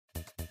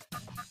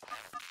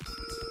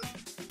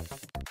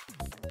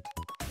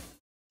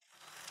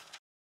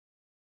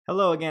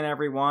Hello again,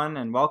 everyone,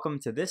 and welcome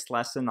to this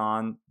lesson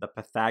on the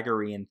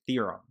Pythagorean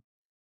Theorem.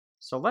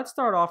 So let's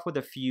start off with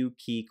a few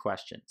key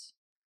questions.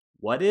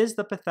 What is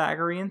the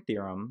Pythagorean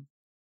Theorem?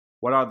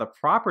 What are the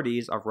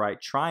properties of right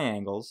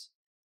triangles?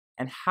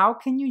 And how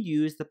can you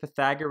use the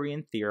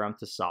Pythagorean Theorem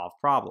to solve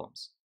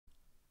problems?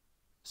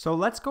 So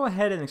let's go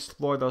ahead and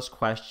explore those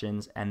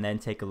questions and then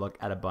take a look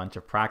at a bunch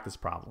of practice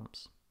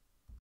problems.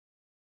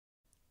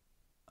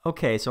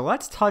 Okay, so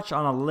let's touch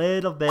on a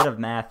little bit of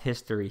math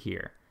history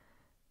here.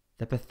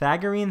 The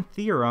Pythagorean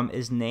theorem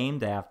is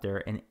named after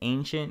an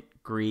ancient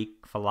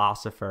Greek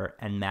philosopher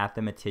and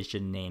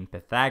mathematician named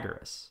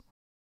Pythagoras.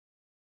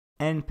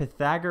 And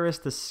Pythagoras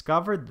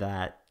discovered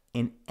that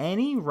in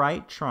any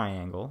right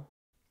triangle,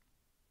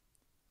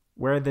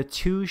 where the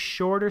two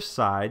shorter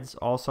sides,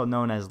 also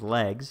known as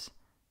legs,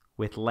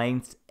 with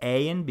lengths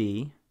A and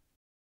B,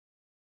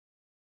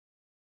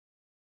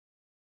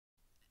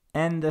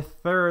 and the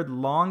third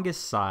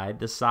longest side,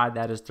 the side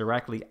that is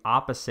directly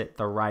opposite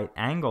the right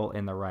angle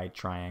in the right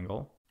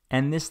triangle,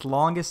 and this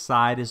longest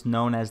side is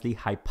known as the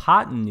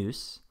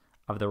hypotenuse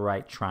of the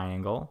right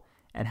triangle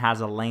and has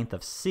a length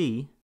of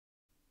C,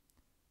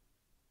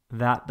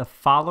 that the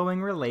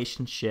following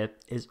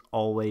relationship is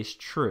always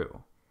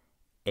true.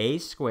 A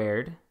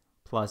squared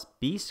plus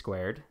B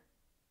squared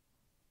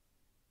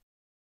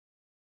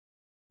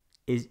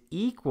is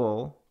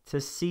equal to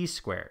C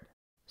squared.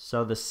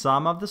 So the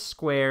sum of the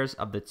squares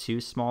of the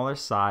two smaller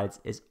sides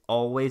is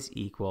always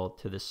equal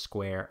to the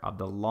square of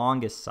the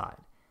longest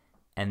side.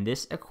 And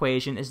this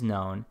equation is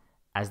known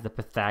as the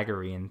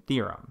Pythagorean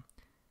theorem.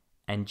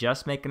 And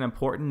just make an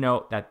important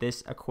note that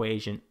this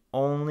equation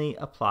only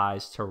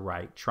applies to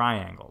right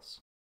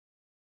triangles.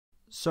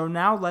 So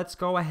now let's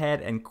go ahead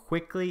and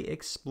quickly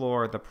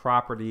explore the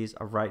properties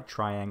of right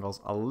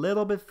triangles a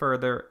little bit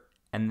further,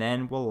 and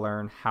then we'll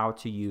learn how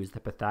to use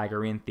the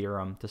Pythagorean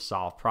theorem to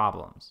solve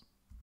problems.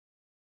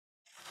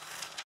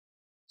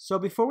 So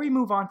before we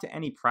move on to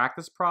any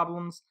practice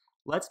problems,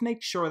 let's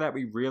make sure that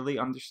we really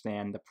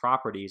understand the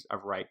properties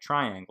of right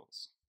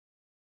triangles.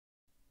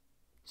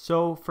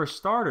 So for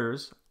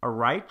starters, a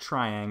right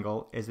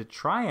triangle is a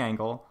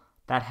triangle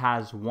that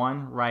has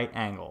one right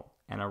angle,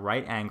 and a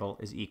right angle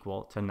is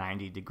equal to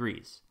 90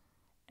 degrees.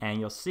 And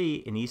you'll see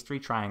in these three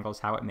triangles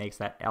how it makes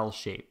that L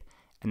shape,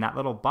 and that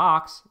little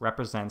box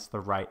represents the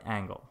right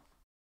angle.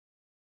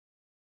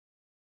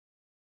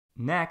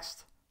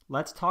 Next,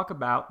 let's talk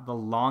about the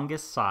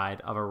longest side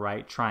of a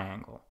right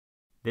triangle.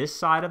 This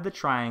side of the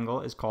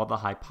triangle is called the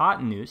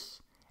hypotenuse,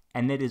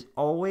 and it is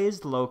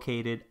always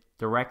located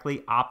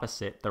directly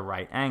opposite the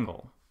right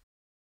angle.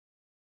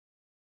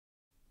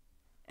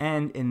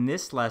 And in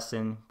this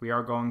lesson, we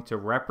are going to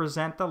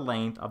represent the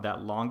length of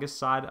that longest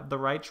side of the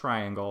right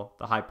triangle,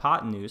 the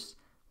hypotenuse,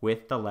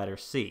 with the letter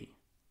C.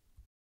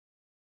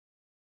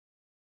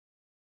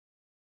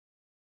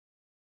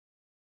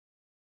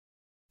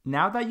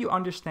 Now that you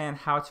understand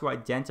how to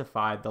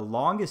identify the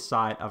longest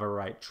side of a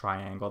right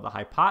triangle, the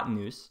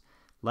hypotenuse,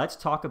 let's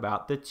talk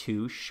about the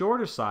two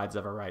shorter sides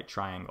of a right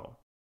triangle.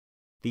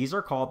 These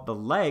are called the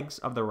legs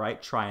of the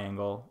right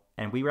triangle,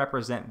 and we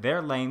represent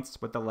their lengths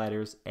with the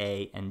letters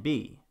A and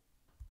B.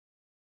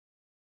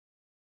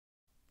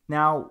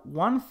 Now,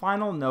 one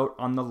final note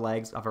on the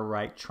legs of a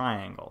right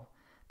triangle.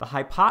 The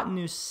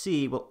hypotenuse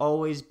C will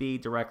always be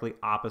directly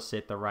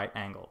opposite the right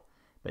angle.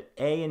 But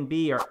A and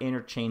B are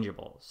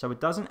interchangeable, so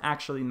it doesn't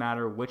actually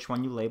matter which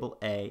one you label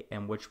A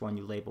and which one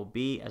you label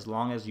B, as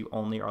long as you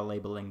only are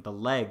labeling the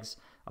legs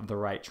of the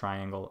right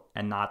triangle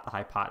and not the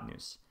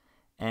hypotenuse.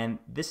 And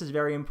this is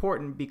very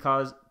important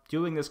because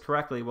doing this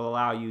correctly will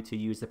allow you to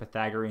use the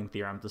Pythagorean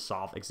theorem to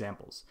solve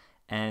examples.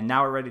 And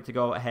now we're ready to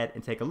go ahead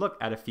and take a look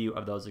at a few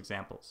of those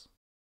examples.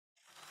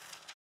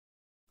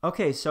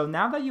 Okay, so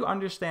now that you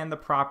understand the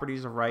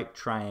properties of right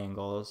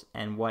triangles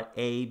and what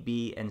A,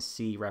 B, and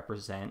C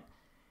represent,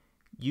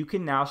 you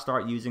can now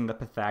start using the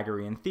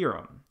Pythagorean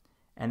theorem.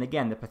 And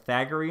again, the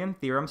Pythagorean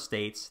theorem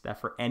states that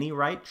for any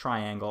right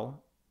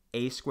triangle,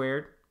 A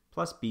squared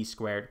plus B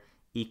squared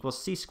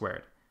equals C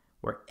squared,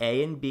 where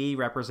A and B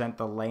represent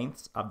the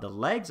lengths of the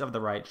legs of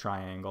the right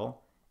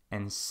triangle,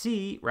 and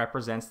C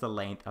represents the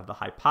length of the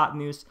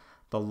hypotenuse,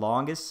 the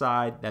longest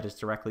side that is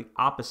directly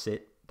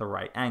opposite the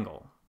right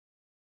angle.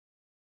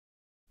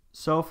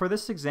 So for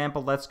this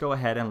example, let's go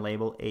ahead and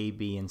label A,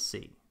 B, and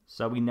C.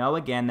 So we know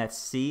again that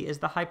C is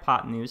the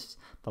hypotenuse,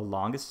 the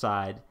longest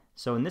side.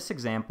 So in this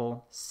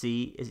example,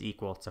 C is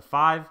equal to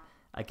 5,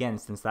 again,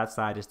 since that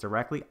side is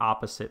directly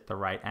opposite the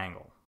right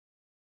angle.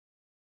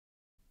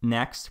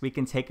 Next, we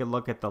can take a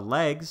look at the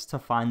legs to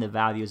find the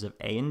values of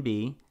A and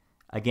B.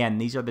 Again,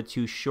 these are the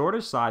two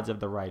shorter sides of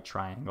the right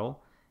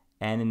triangle.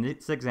 And in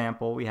this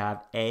example, we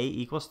have A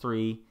equals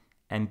 3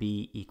 and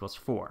B equals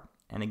 4.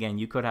 And again,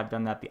 you could have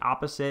done that the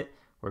opposite,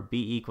 where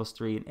B equals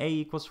 3 and A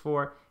equals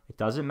 4. It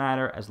doesn't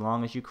matter as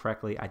long as you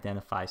correctly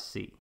identify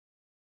C.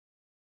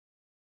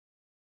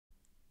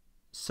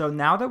 So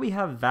now that we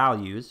have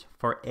values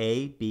for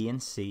A, B,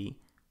 and C,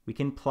 we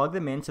can plug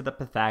them into the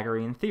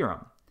Pythagorean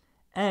theorem.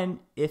 And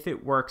if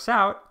it works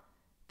out,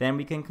 then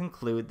we can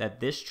conclude that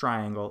this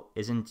triangle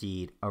is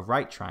indeed a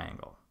right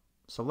triangle.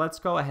 So let's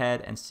go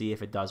ahead and see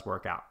if it does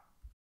work out.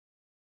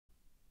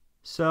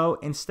 So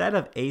instead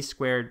of a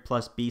squared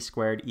plus b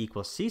squared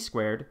equals c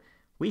squared,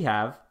 we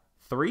have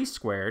 3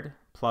 squared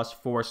plus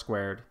 4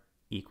 squared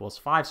equals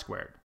 5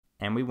 squared.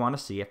 And we want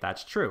to see if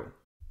that's true.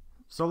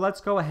 So let's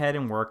go ahead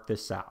and work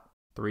this out.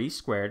 3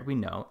 squared we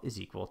know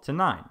is equal to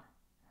 9.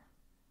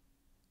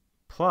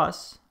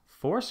 Plus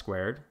 4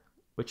 squared,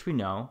 which we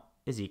know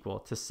is equal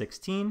to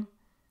 16.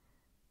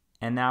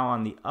 And now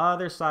on the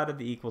other side of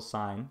the equal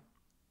sign,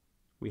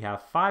 we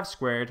have 5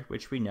 squared,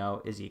 which we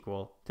know is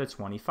equal to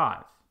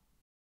 25.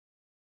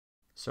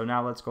 So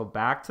now let's go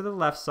back to the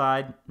left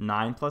side.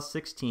 9 plus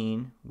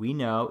 16 we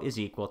know is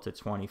equal to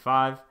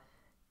 25.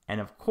 And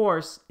of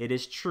course, it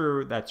is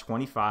true that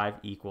 25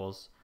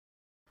 equals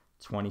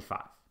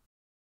 25.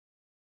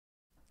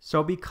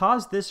 So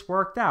because this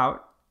worked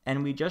out,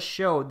 and we just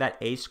showed that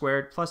a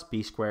squared plus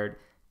b squared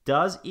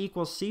does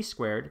equal c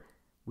squared,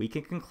 we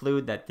can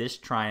conclude that this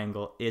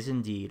triangle is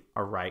indeed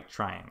a right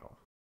triangle.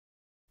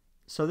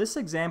 So this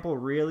example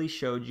really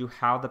showed you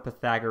how the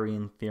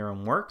Pythagorean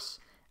theorem works.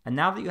 And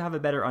now that you have a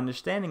better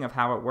understanding of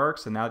how it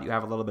works, and now that you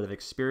have a little bit of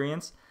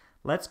experience,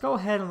 let's go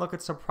ahead and look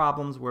at some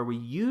problems where we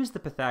use the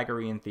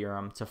Pythagorean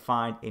theorem to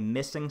find a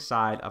missing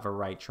side of a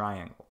right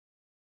triangle.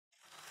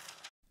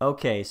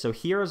 Okay, so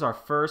here is our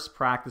first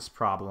practice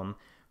problem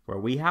where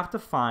we have to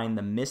find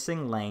the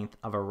missing length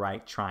of a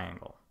right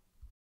triangle.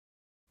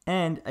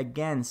 And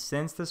again,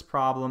 since this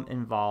problem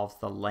involves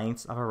the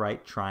lengths of a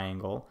right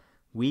triangle,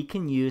 we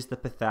can use the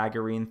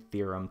Pythagorean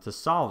theorem to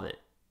solve it.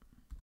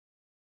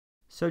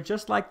 So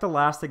just like the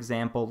last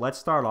example, let's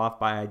start off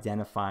by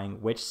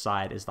identifying which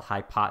side is the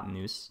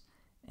hypotenuse.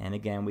 And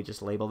again, we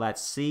just label that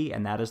C,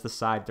 and that is the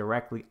side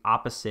directly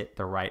opposite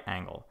the right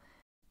angle.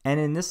 And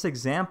in this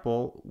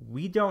example,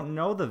 we don't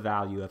know the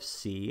value of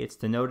C. It's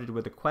denoted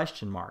with a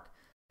question mark.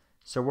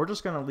 So we're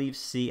just going to leave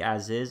C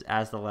as is,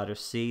 as the letter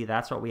C.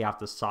 That's what we have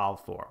to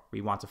solve for.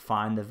 We want to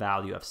find the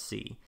value of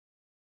C.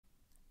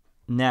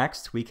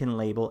 Next, we can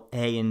label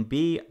A and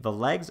B the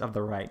legs of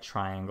the right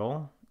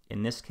triangle.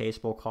 In this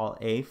case, we'll call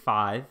A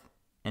 5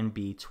 and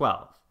B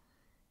 12.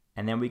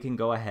 And then we can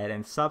go ahead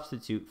and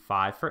substitute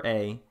 5 for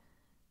A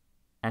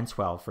and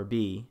 12 for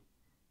B.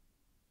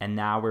 And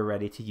now we're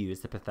ready to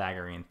use the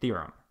Pythagorean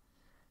theorem.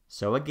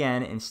 So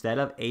again, instead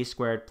of a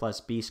squared plus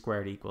b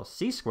squared equals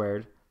c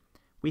squared,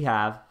 we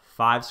have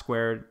 5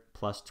 squared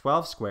plus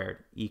 12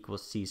 squared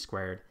equals c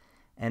squared.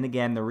 And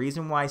again, the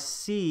reason why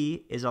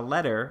c is a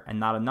letter and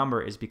not a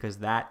number is because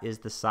that is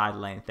the side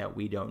length that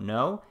we don't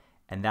know,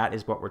 and that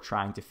is what we're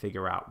trying to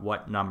figure out,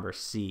 what number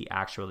c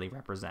actually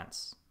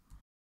represents.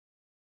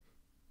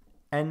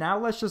 And now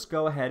let's just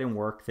go ahead and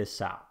work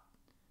this out.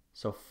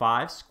 So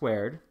 5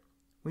 squared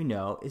we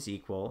know is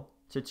equal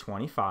to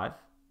 25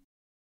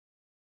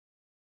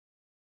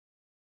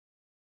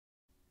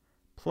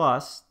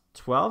 plus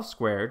 12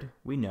 squared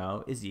we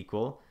know is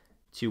equal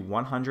to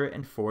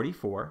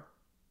 144,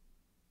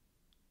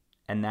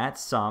 and that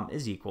sum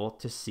is equal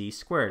to c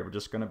squared. We're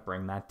just going to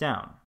bring that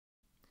down.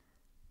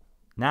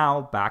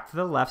 Now back to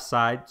the left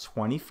side,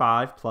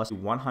 25 plus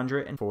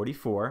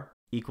 144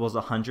 equals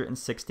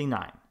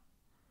 169.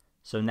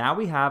 So now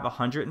we have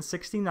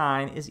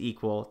 169 is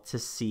equal to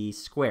c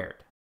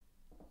squared.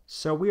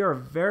 So we are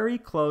very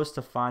close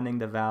to finding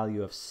the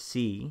value of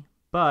c,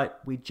 but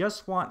we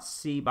just want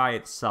c by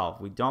itself.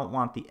 We don't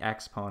want the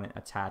exponent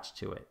attached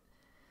to it.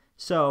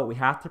 So we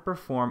have to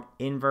perform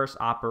inverse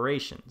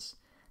operations.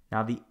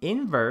 Now the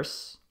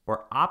inverse,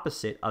 or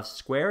opposite, of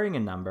squaring a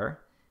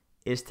number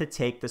is to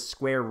take the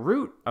square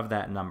root of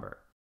that number.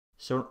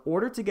 So in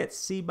order to get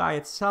c by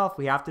itself,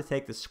 we have to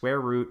take the square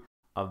root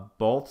of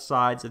both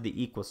sides of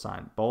the equal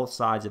sign, both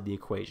sides of the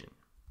equation.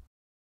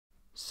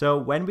 So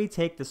when we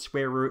take the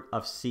square root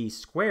of c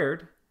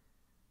squared,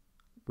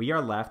 we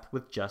are left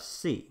with just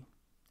c.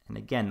 And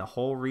again, the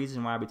whole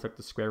reason why we took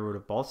the square root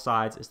of both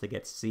sides is to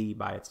get c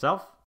by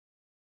itself.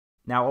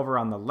 Now over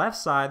on the left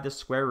side, the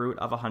square root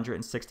of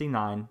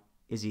 169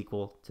 is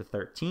equal to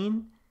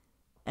 13.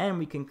 And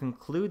we can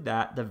conclude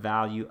that the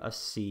value of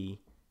c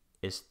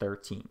is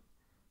 13.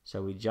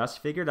 So we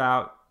just figured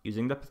out,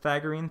 using the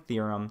Pythagorean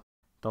theorem,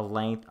 the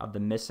length of the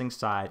missing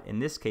side, in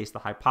this case the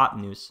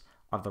hypotenuse,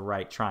 of the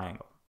right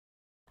triangle.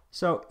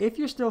 So if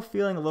you're still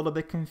feeling a little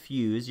bit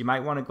confused, you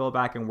might want to go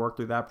back and work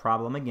through that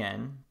problem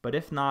again, but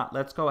if not,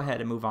 let's go ahead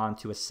and move on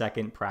to a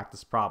second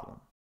practice problem.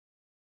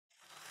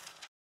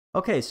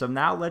 Okay, so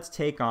now let's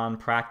take on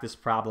practice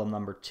problem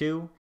number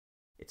 2.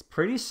 It's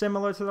pretty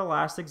similar to the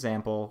last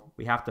example.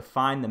 We have to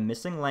find the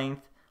missing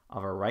length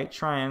of a right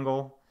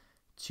triangle.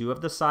 2 of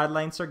the side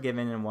lengths are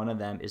given and one of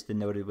them is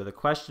denoted with a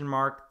question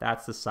mark.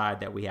 That's the side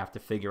that we have to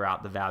figure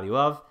out the value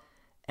of.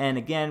 And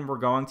again, we're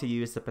going to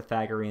use the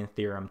Pythagorean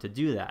theorem to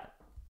do that.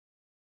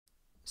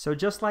 So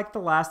just like the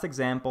last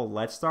example,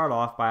 let's start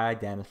off by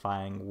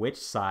identifying which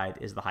side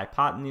is the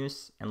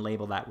hypotenuse and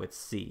label that with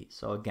c.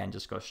 So again,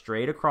 just go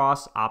straight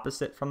across,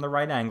 opposite from the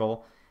right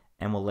angle,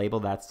 and we'll label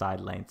that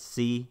side length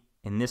c.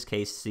 In this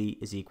case, c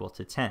is equal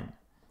to 10.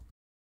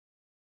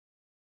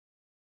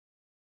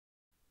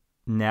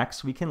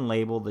 Next, we can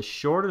label the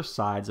shorter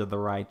sides of the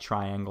right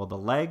triangle the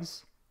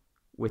legs.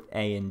 with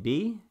a and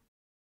b.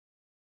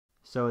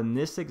 So in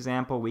this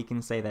example, we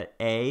can say that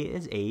a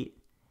is 8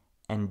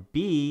 and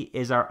b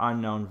is our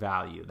unknown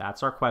value.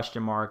 That's our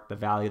question mark, the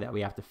value that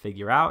we have to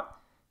figure out.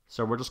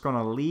 So we're just going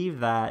to leave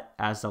that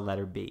as the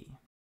letter b.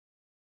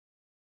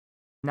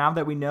 Now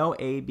that we know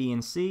a, b,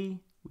 and c,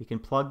 we can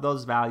plug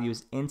those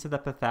values into the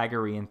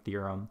Pythagorean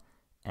theorem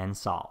and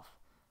solve.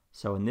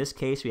 So in this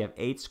case, we have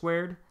 8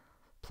 squared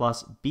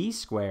plus b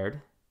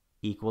squared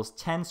equals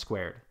 10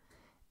 squared.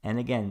 And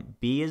again,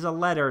 b is a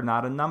letter,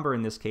 not a number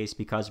in this case,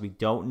 because we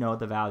don't know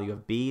the value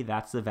of b.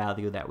 That's the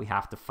value that we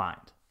have to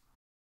find.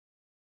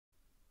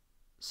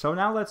 So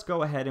now let's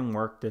go ahead and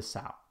work this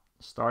out.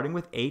 Starting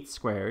with 8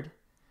 squared,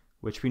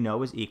 which we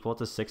know is equal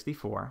to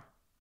 64,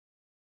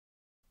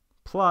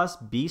 plus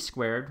b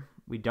squared.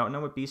 We don't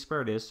know what b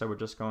squared is, so we're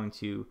just going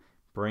to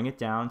bring it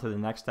down to the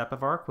next step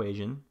of our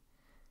equation.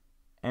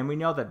 And we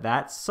know that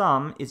that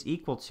sum is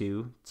equal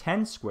to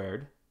 10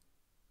 squared,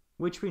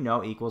 which we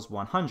know equals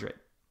 100.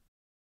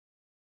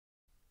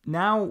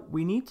 Now,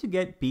 we need to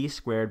get b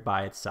squared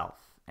by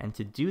itself. And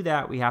to do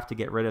that, we have to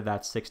get rid of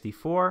that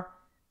 64.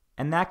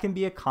 And that can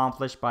be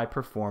accomplished by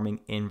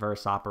performing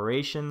inverse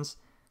operations.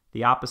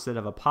 The opposite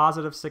of a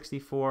positive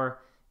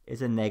 64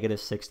 is a negative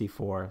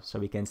 64. So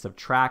we can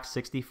subtract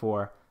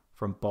 64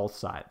 from both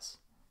sides.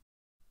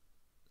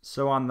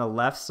 So on the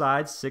left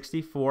side,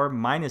 64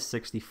 minus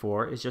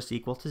 64 is just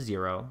equal to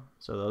 0.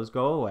 So those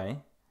go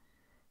away.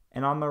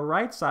 And on the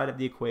right side of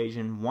the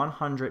equation,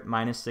 100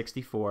 minus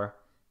 64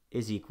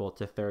 is equal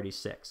to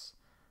 36.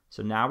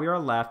 So now we are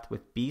left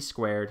with b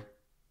squared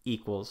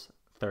equals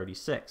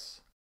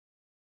 36.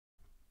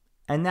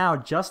 And now,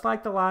 just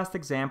like the last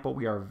example,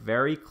 we are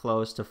very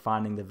close to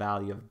finding the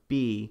value of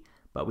b,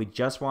 but we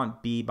just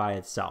want b by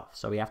itself.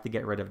 So we have to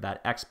get rid of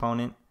that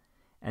exponent.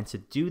 And to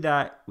do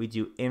that, we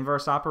do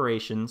inverse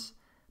operations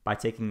by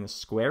taking the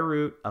square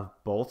root of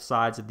both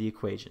sides of the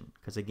equation.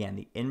 Because again,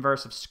 the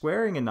inverse of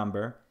squaring a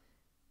number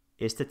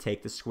is to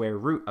take the square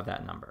root of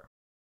that number.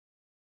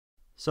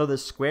 So the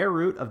square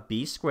root of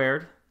b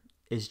squared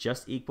is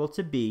just equal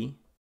to b,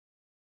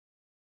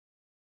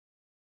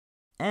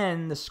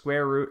 and the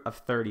square root of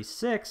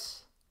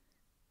 36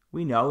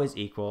 we know is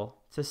equal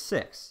to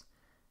 6.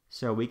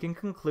 So we can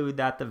conclude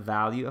that the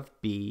value of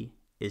b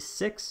is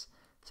 6,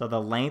 so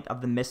the length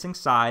of the missing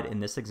side in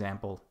this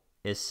example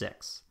is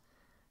 6.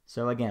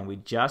 So again, we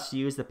just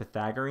used the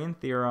Pythagorean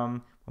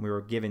theorem when we were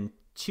given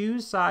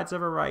two sides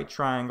of a right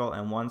triangle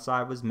and one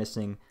side was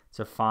missing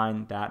to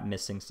find that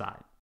missing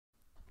side.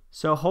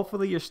 So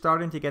hopefully you're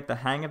starting to get the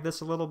hang of this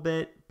a little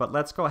bit, but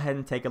let's go ahead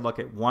and take a look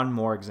at one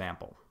more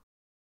example.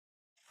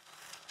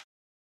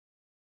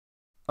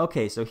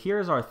 Okay, so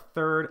here's our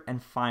third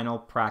and final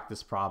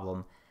practice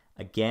problem.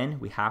 Again,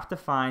 we have to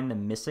find the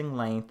missing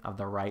length of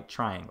the right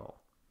triangle.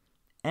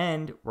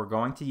 And we're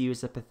going to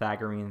use the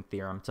Pythagorean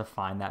theorem to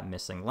find that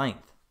missing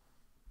length.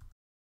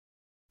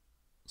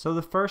 So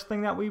the first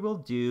thing that we will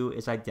do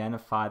is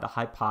identify the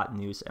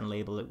hypotenuse and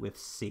label it with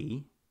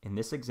c. In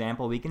this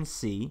example, we can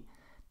see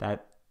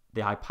that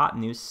the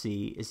hypotenuse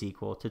c is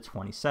equal to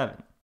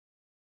 27.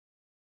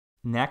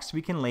 Next,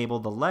 we can label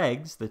the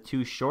legs, the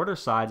two shorter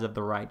sides of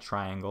the right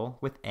triangle,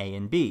 with a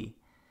and b.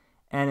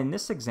 And in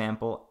this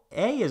example,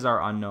 a is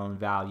our unknown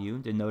value,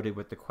 denoted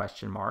with the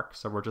question mark,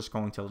 so we're just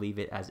going to leave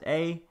it as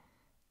a,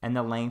 and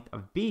the length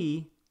of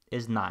b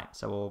is 9,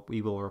 so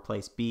we will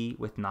replace b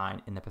with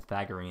 9 in the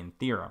Pythagorean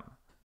theorem.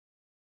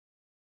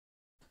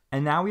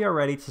 And now we are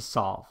ready to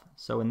solve.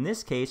 So in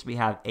this case, we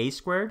have a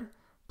squared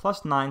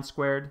plus 9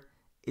 squared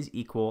is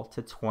equal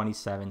to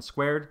 27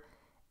 squared.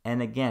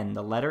 And again,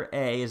 the letter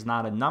a is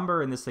not a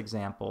number in this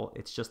example,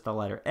 it's just the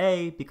letter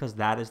a because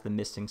that is the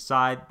missing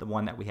side, the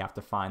one that we have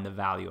to find the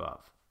value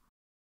of.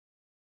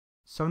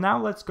 So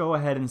now let's go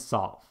ahead and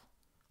solve.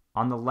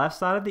 On the left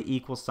side of the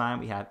equal sign,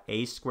 we have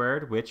a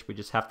squared, which we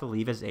just have to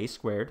leave as a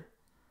squared,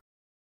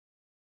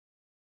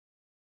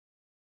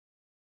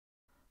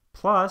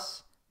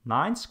 plus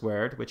 9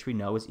 squared, which we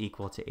know is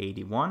equal to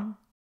 81.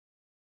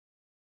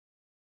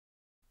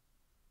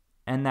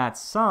 And that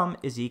sum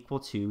is equal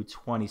to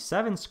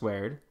 27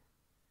 squared,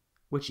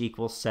 which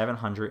equals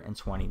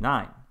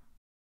 729.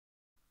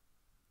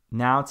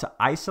 Now to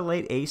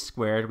isolate a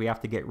squared, we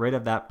have to get rid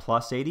of that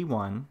plus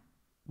 81.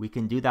 We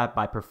can do that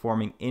by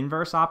performing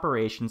inverse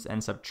operations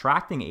and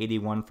subtracting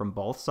 81 from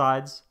both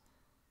sides.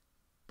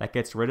 That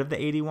gets rid of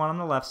the 81 on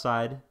the left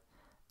side.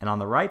 And on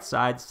the right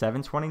side,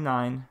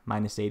 729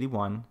 minus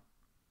 81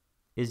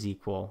 is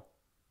equal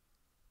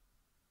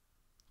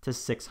to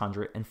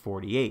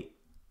 648.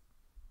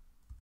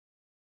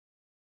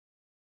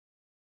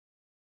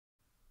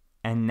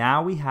 And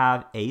now we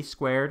have a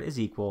squared is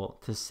equal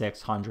to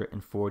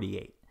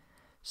 648.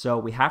 So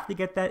we have to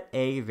get that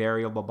a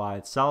variable by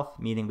itself,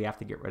 meaning we have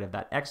to get rid of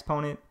that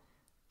exponent.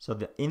 So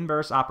the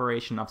inverse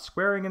operation of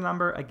squaring a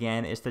number,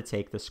 again, is to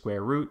take the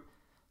square root.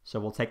 So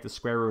we'll take the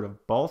square root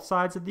of both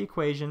sides of the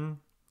equation.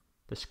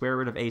 The square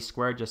root of a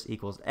squared just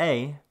equals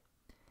a.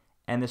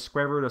 And the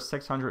square root of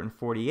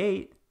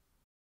 648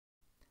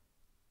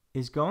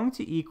 is going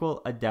to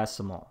equal a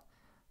decimal.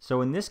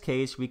 So in this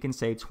case, we can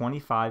say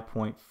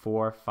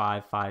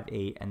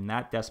 25.4558, and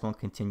that decimal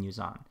continues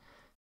on.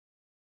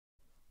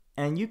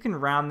 And you can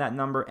round that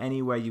number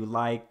any way you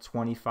like,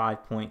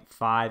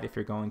 25.5 if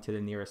you're going to the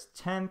nearest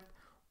tenth,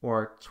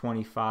 or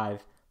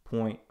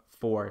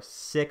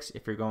 25.46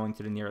 if you're going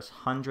to the nearest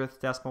hundredth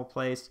decimal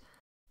place.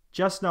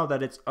 Just know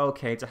that it's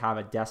okay to have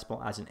a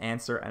decimal as an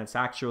answer, and it's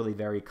actually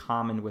very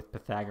common with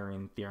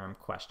Pythagorean theorem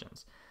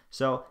questions.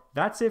 So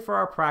that's it for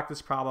our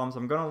practice problems.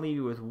 I'm going to leave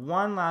you with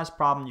one last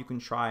problem you can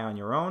try on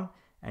your own,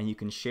 and you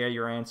can share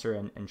your answer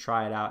and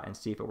try it out and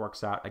see if it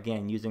works out,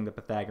 again, using the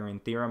Pythagorean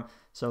theorem.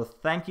 So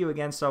thank you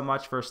again so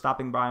much for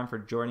stopping by and for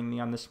joining me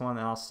on this one,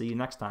 and I'll see you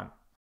next time.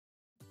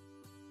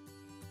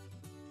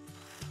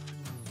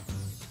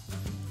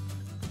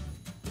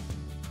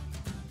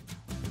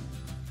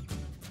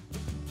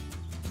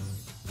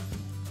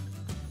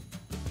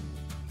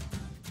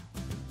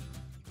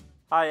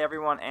 Hi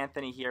everyone,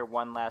 Anthony here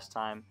one last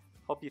time.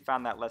 Hope you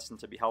found that lesson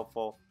to be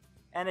helpful.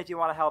 And if you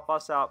want to help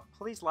us out,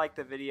 please like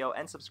the video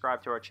and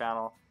subscribe to our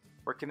channel.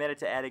 We're committed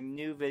to adding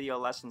new video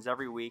lessons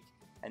every week,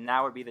 and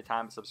now would be the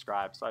time to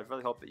subscribe, so I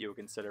really hope that you would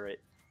consider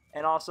it.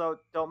 And also,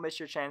 don't miss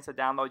your chance to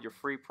download your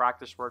free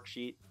practice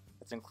worksheet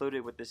that's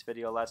included with this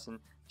video lesson.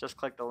 Just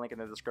click the link in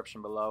the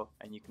description below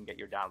and you can get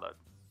your download.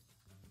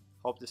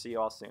 Hope to see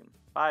you all soon.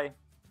 Bye!